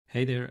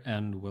Hey there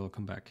and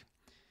welcome back.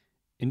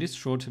 In this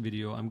short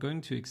video, I'm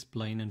going to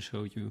explain and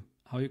show you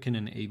how you can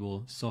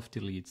enable soft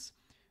deletes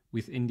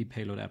within the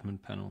Payload admin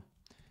panel.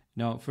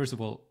 Now, first of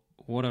all,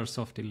 what are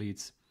soft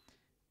deletes?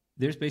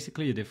 There's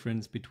basically a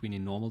difference between a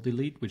normal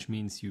delete, which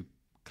means you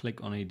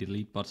click on a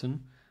delete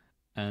button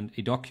and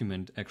a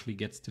document actually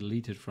gets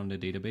deleted from the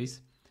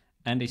database,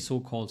 and a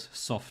so-called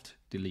soft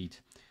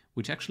delete,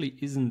 which actually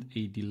isn't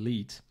a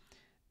delete.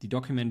 The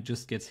document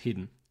just gets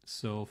hidden.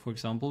 So for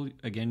example,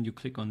 again, you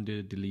click on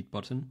the delete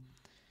button,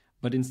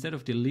 but instead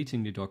of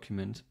deleting the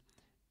document,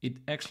 it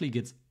actually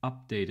gets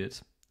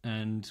updated,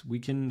 and we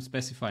can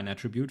specify an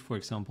attribute, for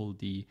example,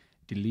 the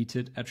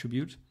deleted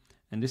attribute,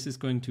 and this is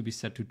going to be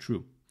set to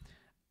true.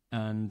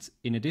 And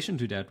in addition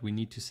to that, we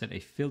need to set a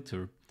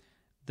filter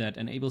that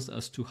enables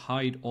us to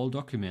hide all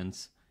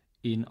documents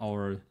in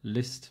our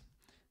list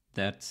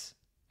that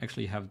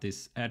actually have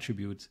this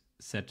attribute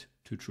set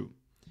to true.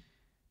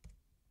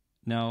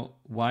 Now,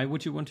 why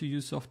would you want to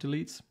use soft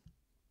deletes?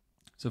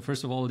 So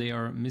first of all, they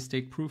are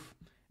mistake proof.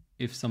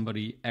 If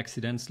somebody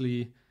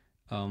accidentally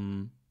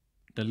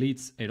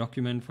deletes a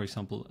document, for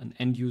example, an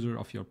end user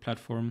of your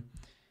platform,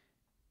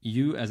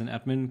 you as an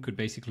admin could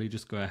basically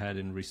just go ahead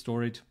and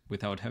restore it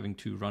without having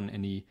to run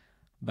any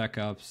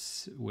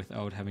backups,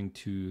 without having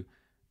to,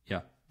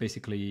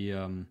 basically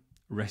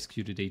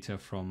rescue the data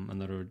from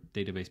another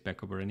database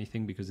backup or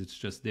anything, because it's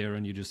just there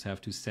and you just have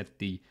to set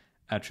the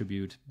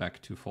attribute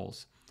back to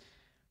false.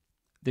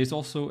 There's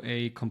also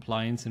a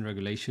compliance and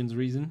regulations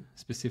reason,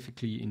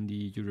 specifically in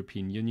the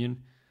European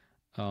Union.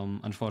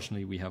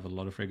 Unfortunately, we have a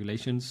lot of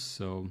regulations,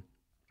 so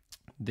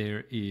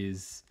there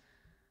is,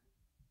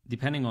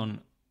 depending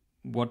on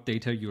what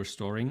data you're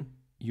storing,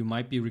 you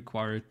might be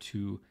required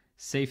to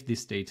save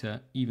this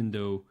data, even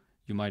though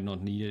you might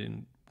not need it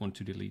and want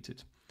to delete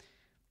it.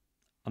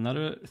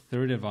 Another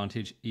third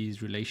advantage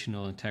is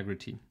relational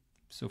integrity.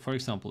 So for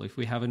example, if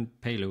we have a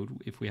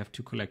payload, if we have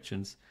two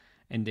collections,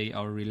 and they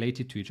are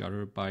related to each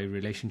other by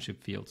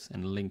relationship fields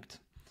and linked.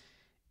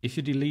 If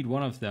you delete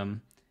one of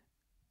them,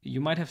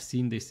 you might have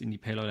seen this in the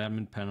Payload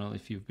admin panel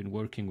if you've been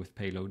working with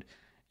Payload.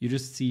 You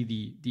just see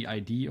the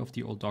ID of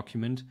the old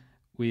document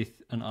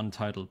with an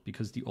untitled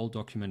because the old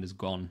document is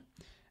gone.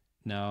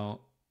 Now,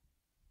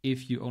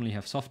 if you only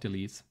have soft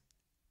deletes,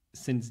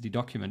 since the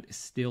document is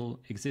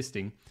still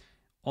existing,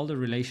 all the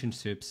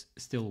relationships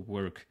still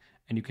work.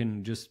 And you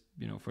can just,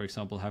 for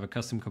example, have a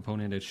custom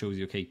component that shows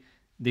you, okay,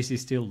 this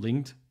is still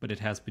linked, but it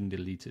has been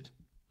deleted.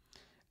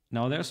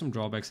 Now, there are some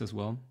drawbacks as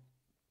well.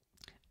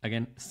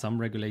 Again, some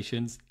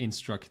regulations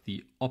instruct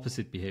the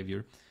opposite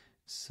behavior.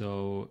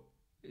 So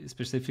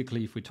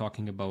specifically, if we're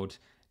talking about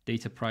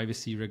data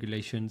privacy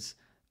regulations,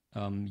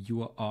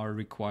 you are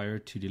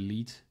required to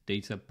delete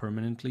data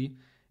permanently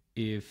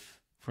if,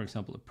 for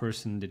example, a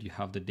person that you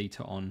have the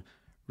data on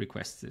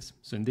requests this.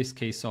 So in this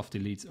case, soft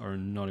deletes are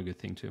not a good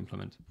thing to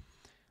implement.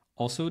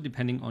 Also,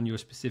 depending on your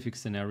specific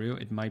scenario,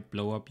 it might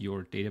blow up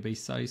your database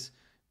size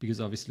because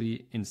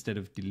obviously instead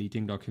of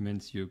deleting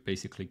documents, you're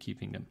basically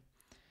keeping them.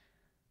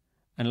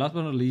 And last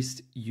but not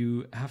least,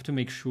 you have to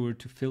make sure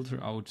to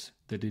filter out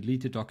the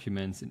deleted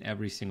documents in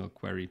every single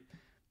query.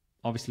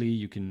 Obviously,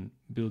 you can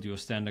build your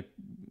standard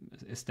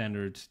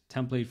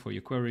template for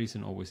your queries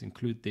and always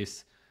include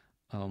this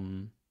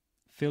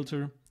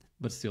filter,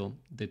 but still,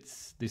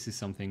 this is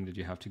something that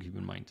you have to keep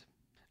in mind.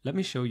 Let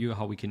me show you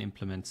how we can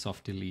implement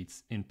soft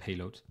deletes in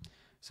Payload.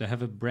 So I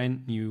have a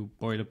brand new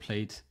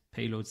boilerplate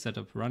Payload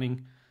setup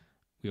running.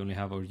 We only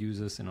have our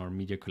users and our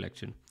media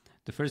collection.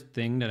 The first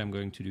thing that I'm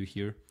going to do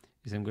here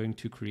is I'm going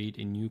to create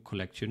a new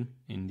collection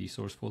in the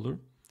source folder.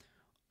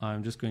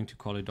 I'm just going to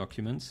call it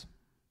documents.ts,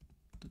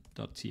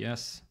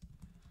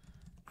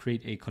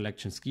 create a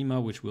collection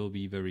schema, which will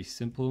be very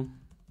simple.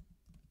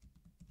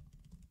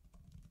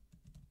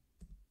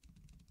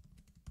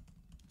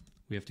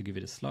 We have to give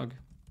it a slug.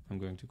 I'm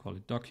going to call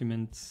it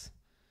documents,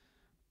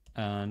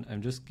 and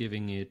I'm just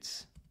giving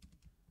it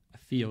a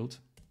field,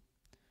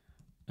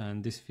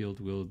 and this field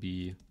will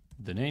be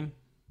the name,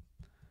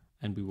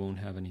 and we won't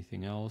have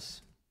anything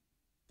else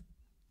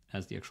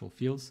as the actual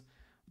fields.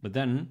 But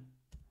then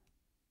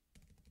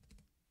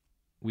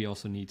we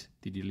also need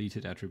the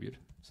deleted attribute.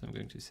 So I'm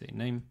going to say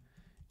name,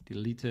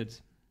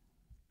 deleted,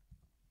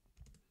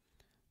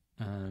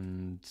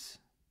 and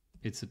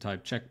it's a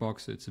type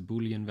checkbox, so it's a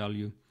Boolean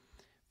value.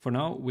 For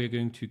now, we're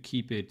going to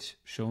keep it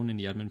shown in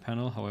the admin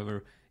panel.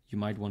 However, you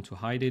might want to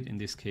hide it. In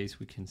this case,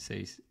 we can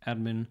say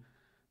admin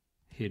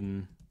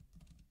hidden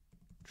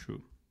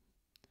true.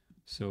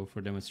 So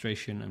for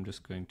demonstration, I'm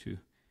just going to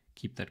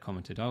keep that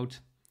commented out.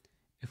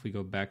 If we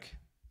go back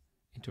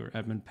into our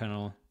admin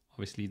panel,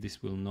 obviously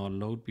this will not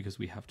load because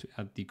we have to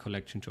add the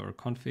collection to our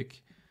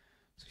config.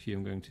 So here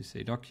I'm going to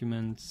say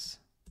documents.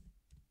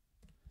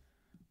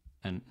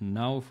 And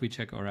now if we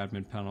check our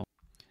admin panel,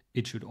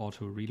 it should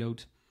auto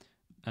reload.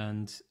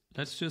 And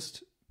let's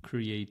just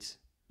create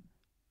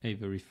a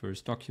very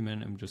first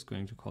document. I'm just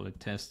going to call it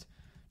test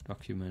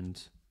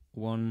document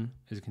 1.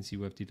 As you can see,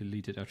 we have the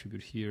deleted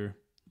attribute here.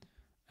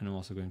 And I'm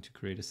also going to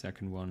create a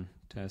second one,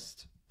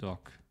 test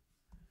doc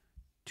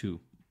 2.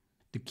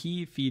 The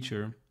key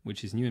feature,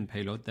 which is new in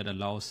Payload that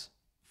allows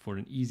for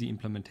an easy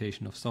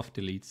implementation of soft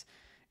deletes,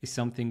 is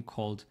something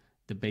called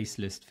the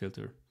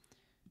baseListFilter.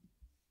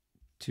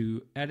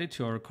 To add it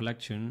to our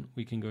collection,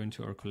 we can go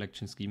into our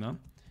collection schema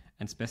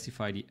and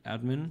specify the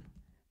admin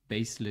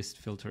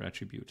baseListFilter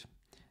attribute.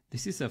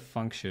 This is a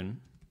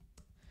function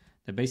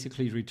that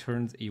basically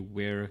returns a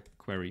where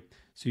query.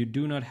 So you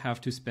do not have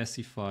to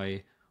specify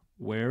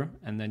where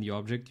and then the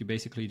object. You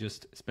basically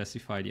just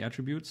specify the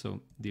attribute,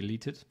 so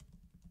delete it.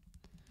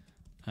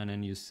 And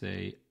then you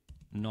say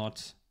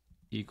not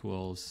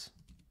equals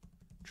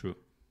true.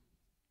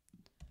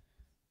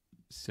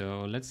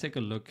 So let's take a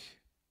look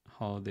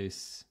how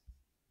this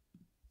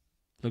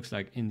looks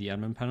like in the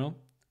admin panel.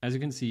 As you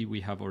can see,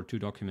 we have our two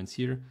documents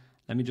here.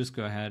 Let me just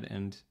go ahead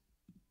and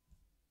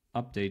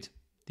update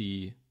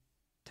the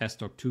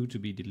test.doc2 to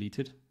be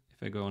deleted.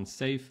 If I go on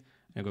save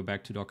and I go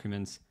back to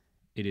documents,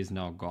 it is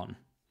now gone.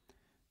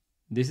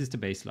 This is the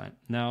baseline.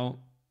 Now,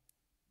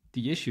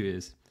 the issue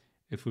is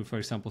if we, for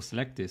example,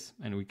 select this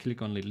and we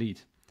click on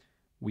delete,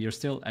 we are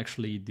still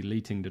actually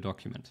deleting the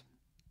document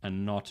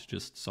and not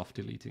just soft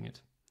deleting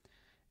it.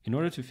 In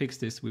order to fix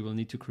this, we will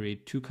need to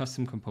create two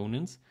custom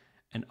components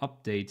and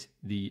update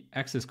the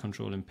access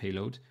control in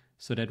Payload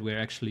so that we're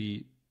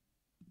actually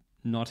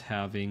not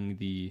having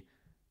the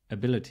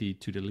ability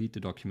to delete the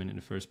document in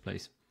the first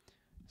place.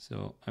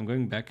 So I'm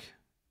going back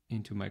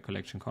into my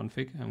collection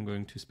config. I'm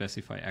going to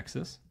specify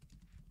access.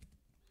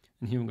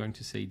 And here I'm going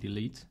to say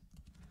delete.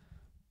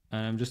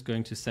 And I'm just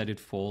going to set it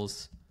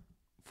false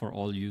for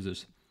all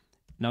users.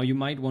 Now you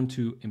might want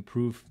to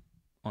improve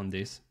on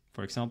this.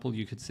 For example,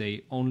 you could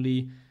say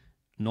only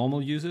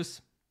normal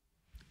users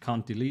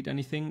can't delete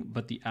anything,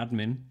 but the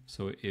admin,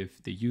 so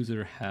if the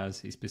user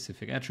has a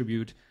specific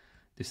attribute,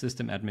 the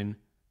system admin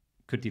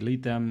could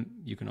delete them.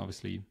 You can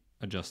obviously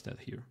adjust that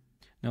here.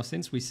 Now,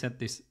 since we set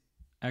this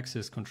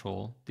access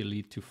control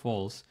delete to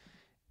false,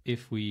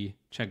 if we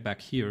check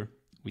back here,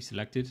 we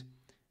select it.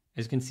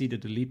 As you can see, the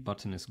delete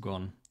button is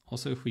gone.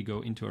 Also, if we go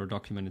into our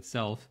document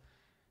itself,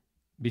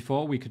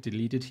 before we could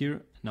delete it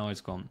here, now it's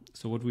gone.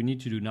 So what we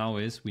need to do now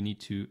is we need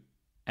to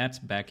add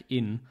back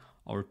in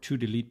our two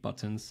delete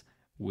buttons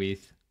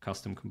with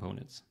custom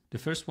components. The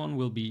first one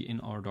will be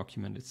in our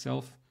document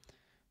itself.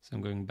 So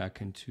I'm going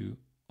back into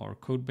our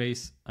code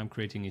base. I'm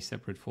creating a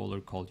separate folder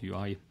called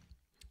UI.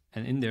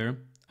 And in there,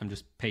 I'm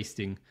just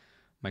pasting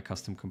my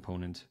custom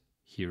component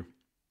here.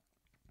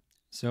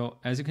 So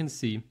as you can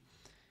see,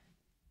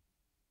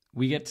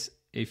 we get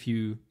a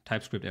few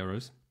TypeScript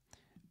errors,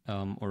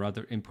 or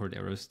rather import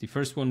errors. The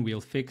first one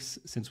we'll fix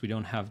since we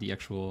don't have the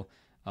actual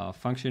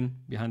function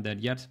behind that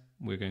yet.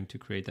 We're going to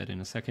create that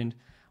in a second.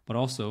 But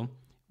also,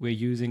 we're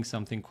using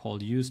something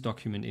called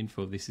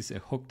useDocumentInfo. This is a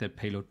hook that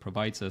Payload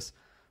provides us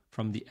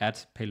from the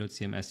 @Payload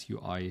CMS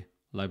UI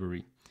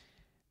library.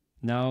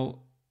 Now,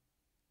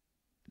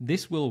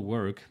 this will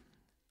work,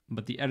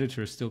 but the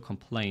editor still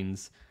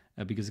complains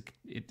because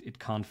it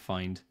can't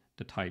find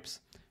the types.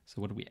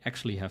 So what we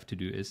actually have to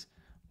do is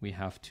we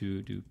have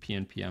to do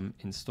pnpm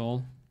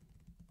install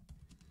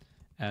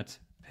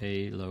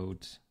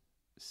 @Payload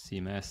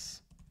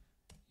CMS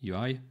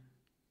UI.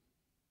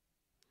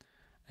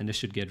 And this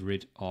should get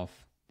rid of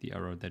the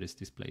error that is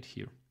displayed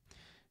here.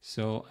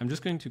 So I'm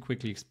just going to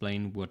quickly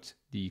explain what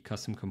the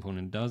custom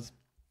component does.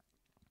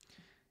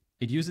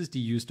 It uses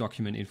the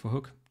useDocumentInfo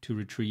hook to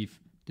retrieve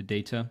the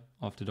data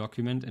of the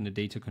document, and the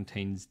data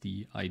contains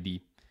the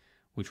ID,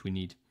 which we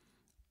need.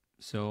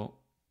 So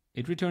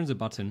it returns a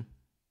button.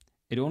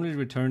 It only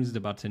returns the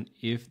button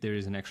if there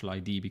is an actual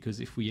ID,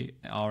 because if we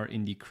are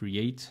in the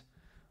create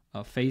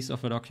phase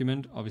of a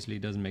document, obviously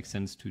it doesn't make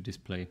sense to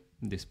display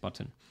this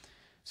button.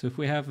 So if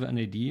we have an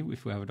ID,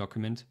 if we have a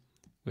document,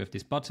 we have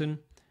this button.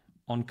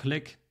 On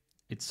click,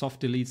 it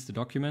soft deletes the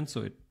document,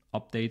 so it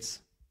updates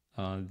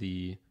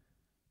the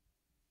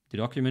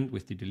document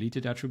with the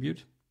deleted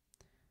attribute.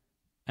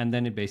 And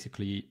then it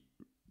basically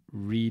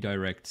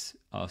redirects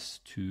us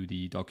to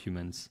the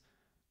documents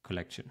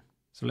collection.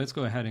 So let's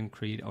go ahead and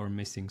create our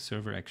missing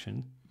server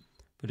action.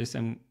 For this,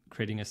 I'm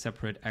creating a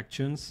separate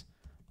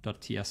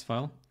actions.ts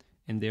file.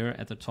 And there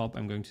at the top,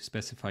 I'm going to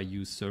specify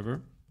use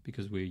server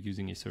because we're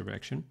using a server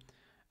action.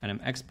 And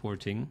I'm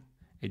exporting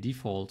a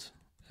default,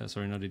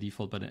 sorry, not a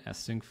default, but an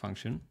async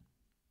function,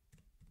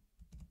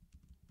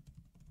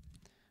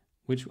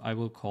 which I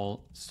will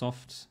call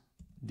soft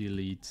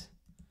delete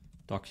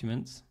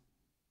documents.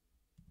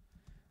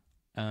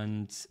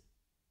 And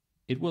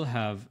it will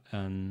have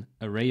an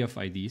array of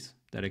IDs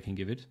that I can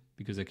give it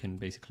because I can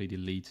basically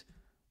delete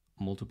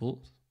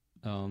multiple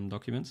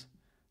documents.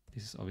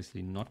 This is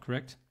obviously not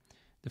correct.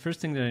 The first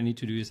thing that I need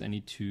to do is I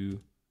need to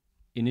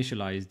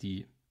initialize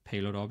the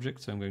payload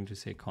object. So I'm going to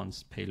say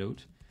const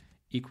payload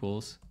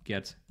equals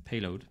get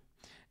payload.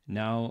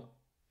 Now,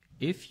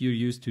 if you're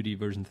used to the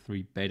version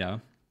 3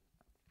 beta,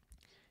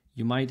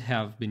 you might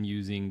have been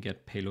using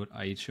get payload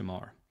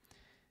IHMR.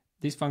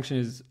 This function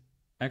has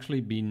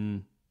actually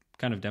been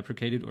kind of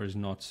deprecated or is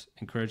not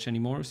encouraged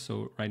anymore.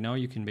 So right now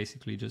you can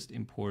basically just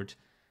import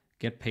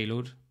get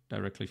payload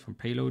directly from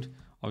payload.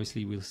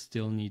 Obviously, we'll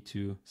still need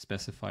to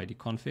specify the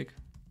config.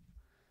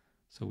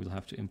 So we'll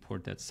have to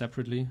import that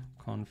separately.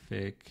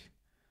 Config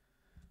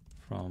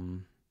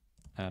from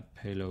add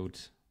payload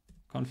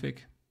config.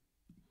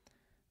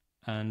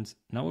 And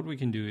now what we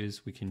can do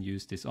is we can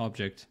use this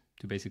object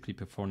to basically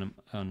perform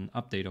an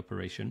update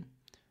operation.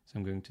 So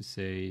I'm going to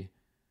say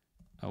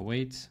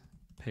await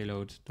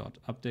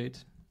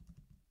payload.update.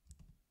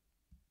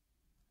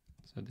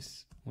 So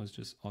this was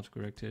just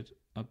autocorrected.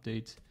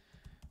 Update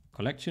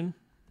collection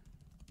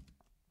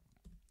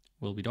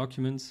will be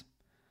documents,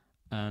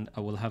 and I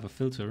will have a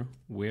filter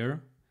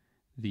where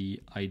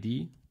the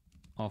ID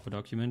of a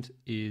document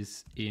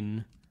is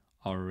in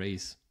our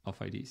arrays of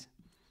IDs.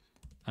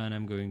 And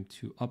I'm going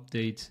to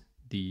update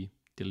the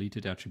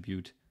deleted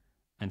attribute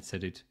and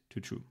set it to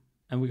true.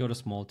 And we got a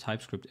small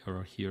TypeScript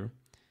error here.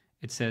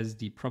 It says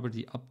the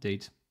property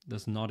update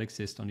does not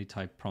exist on the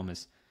type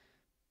promise.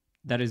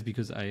 That is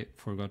because I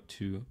forgot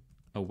to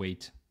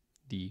await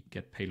the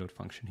getPayload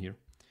function here.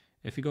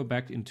 If we go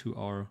back into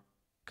our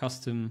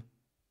custom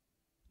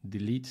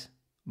delete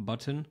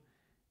button,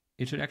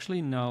 it should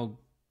actually now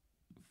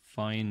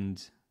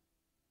find,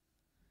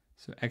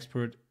 so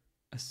export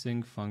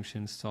async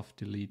function soft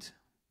delete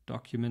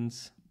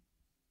documents.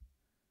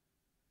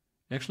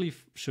 It actually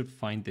should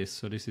find this.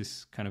 So this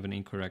is kind of an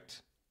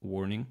incorrect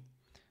warning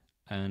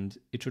and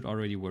it should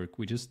already work.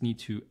 We just need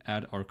to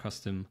add our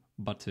custom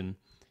button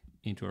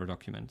into our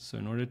document. So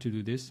in order to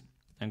do this,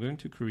 I'm going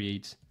to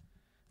create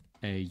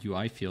a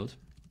UI field.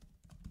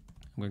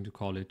 I'm going to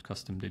call it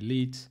custom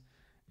delete.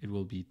 It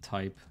will be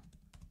type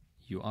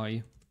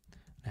UI.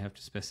 I have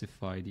to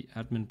specify the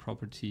admin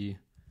property,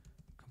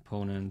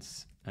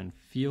 components, and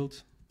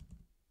field.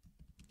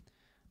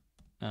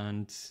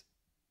 And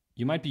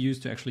you might be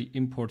used to actually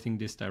importing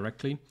this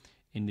directly.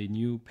 In the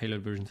new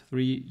Payload version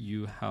 3,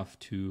 you have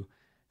to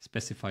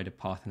specify the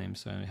path name.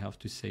 So I have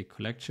to say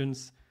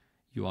collections,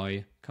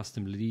 UI,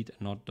 custom delete,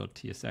 and not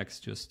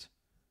 .tsx, just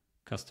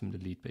custom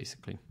delete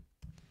basically.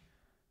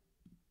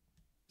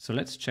 So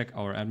let's check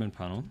our admin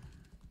panel.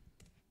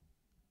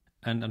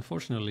 And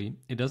unfortunately,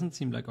 it doesn't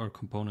seem like our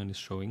component is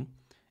showing,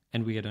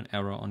 and we get an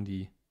error on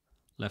the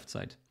left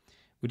side,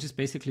 which is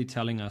basically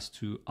telling us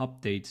to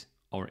update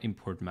our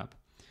import map.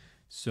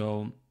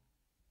 So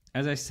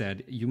as I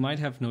said, you might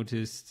have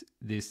noticed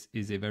this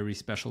is a very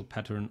special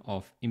pattern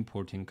of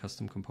importing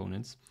custom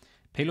components.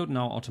 Payload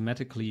now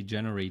automatically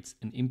generates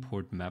an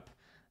import map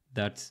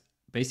that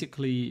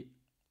basically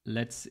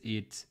lets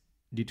it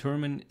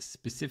determine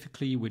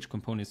specifically which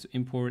components to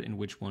import and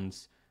which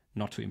ones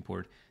not to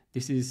import.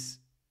 This is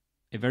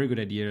a very good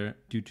idea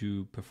due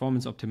to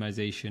performance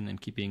optimization and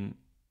keeping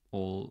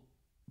all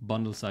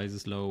bundle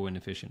sizes low and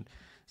efficient.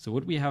 So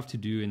what we have to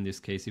do in this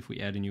case, if we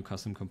add a new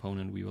custom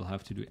component, we will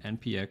have to do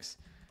npx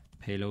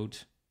payload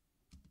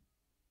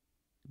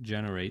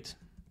generate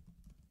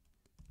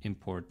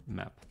import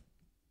map.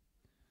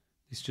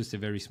 It's just a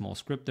very small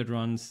script that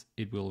runs.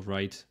 It will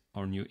write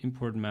our new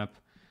import map.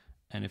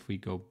 And if we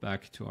go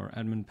back to our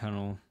admin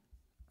panel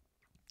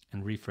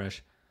and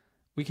refresh,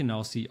 we can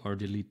now see our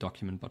delete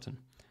document button.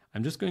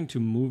 I'm just going to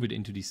move it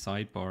into the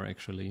sidebar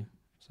actually.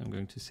 So I'm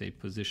going to say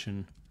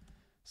position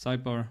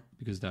sidebar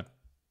because that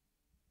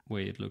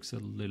way it looks a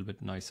little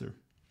bit nicer.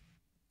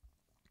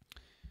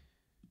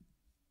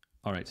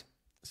 All right,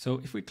 so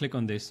if we click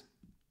on this,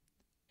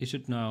 it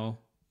should now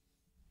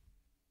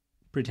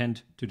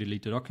pretend to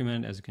delete the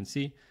document, as you can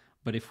see.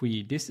 But if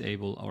we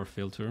disable our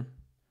filter,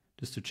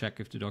 just to check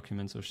if the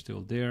documents are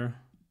still there,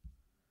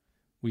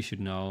 we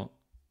should now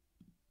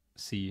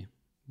see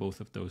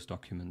both of those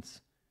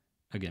documents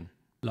again.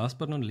 Last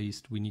but not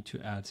least, we need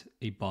to add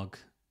a bug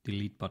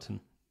delete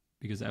button,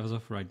 because as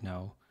of right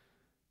now,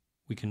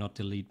 we cannot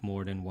delete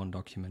more than one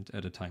document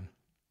at a time.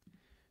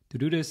 To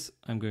do this,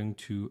 I'm going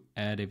to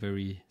add a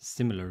very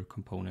similar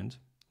component,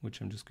 which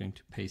I'm just going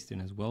to paste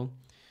in as well.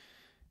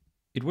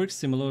 It works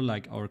similar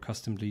like our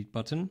custom delete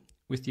button,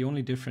 with the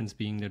only difference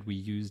being that we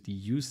use the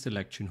use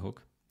selection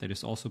hook that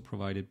is also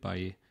provided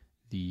by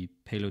the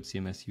Payload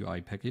CMS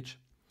UI package.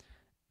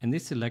 And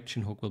this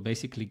selection hook will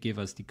basically give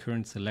us the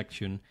current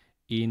selection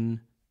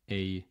in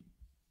a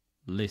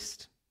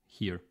list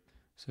here.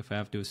 So if I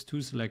have those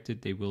two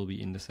selected, they will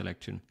be in the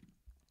selection.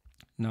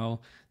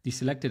 Now, the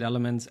selected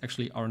elements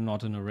actually are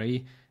not an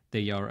array,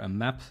 they are a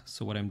map.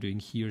 So what I'm doing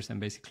here is I'm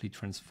basically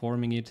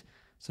transforming it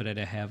so that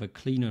I have a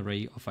clean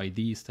array of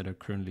IDs that are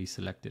currently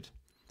selected.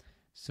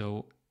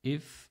 So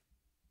if,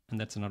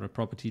 and that's another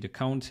property, the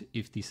count,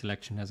 if the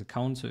selection has a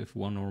count, so if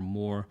one or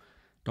more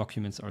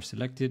documents are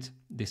selected,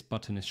 this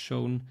button is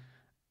shown.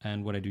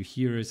 And what I do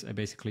here is I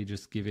basically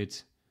just give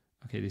it,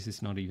 okay, this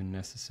is not even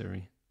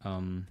necessary.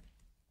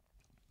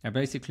 I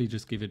basically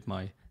just give it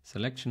my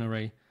selection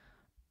array,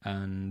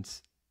 and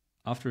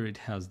after it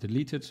has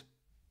deleted,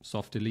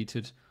 soft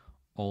deleted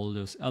all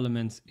those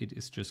elements, it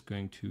is just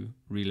going to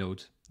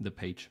reload the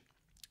page.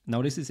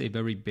 Now this is a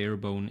very bare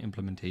bone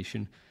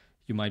implementation.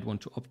 You might want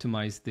to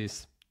optimize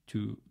this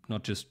to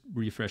not just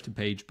refresh the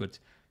page, but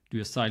do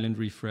a silent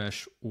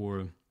refresh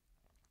or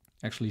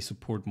actually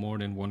support more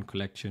than one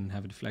collection,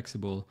 have it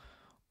flexible,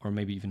 or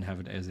maybe even have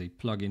it as a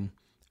plugin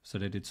so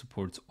that it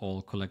supports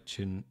all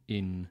collection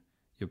in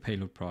your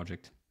payload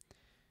project.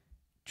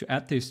 To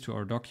add this to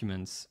our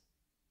documents,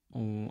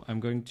 I'm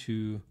going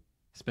to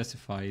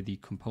specify the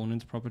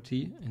components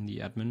property in the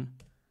admin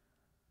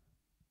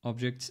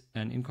object,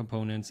 and in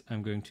components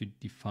I'm going to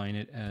define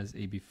it as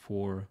a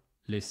before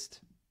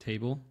list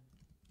table.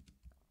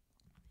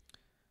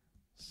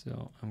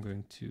 So I'm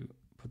going to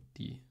put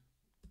the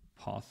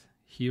path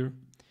here.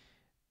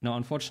 Now,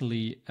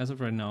 unfortunately, as of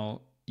right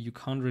now, you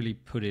can't really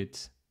put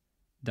it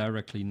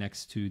directly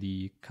next to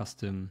the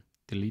custom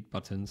delete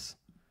buttons.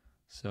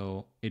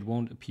 So it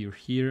won't appear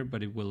here,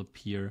 but it will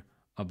appear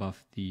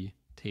above the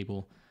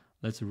table.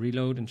 Let's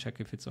reload and check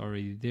if it's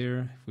already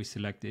there. If we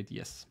select it,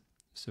 yes.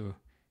 So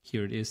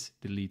here it is,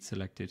 delete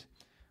selected.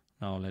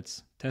 Now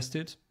let's test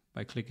it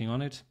by clicking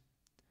on it.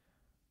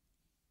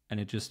 And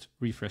it just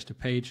refreshed the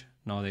page.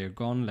 Now they are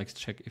gone. Let's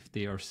check if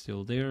they are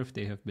still there, if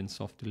they have been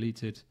soft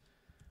deleted.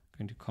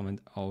 I'm going to comment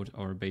out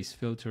our base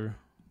filter,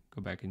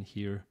 go back in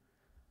here,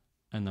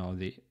 and now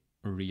they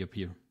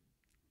reappear.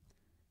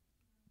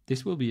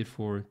 This will be it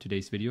for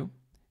today's video.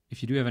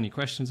 If you do have any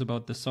questions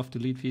about the soft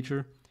delete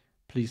feature,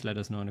 please let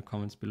us know in the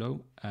comments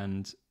below.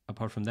 And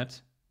apart from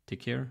that, take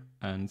care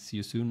and see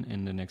you soon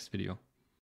in the next video.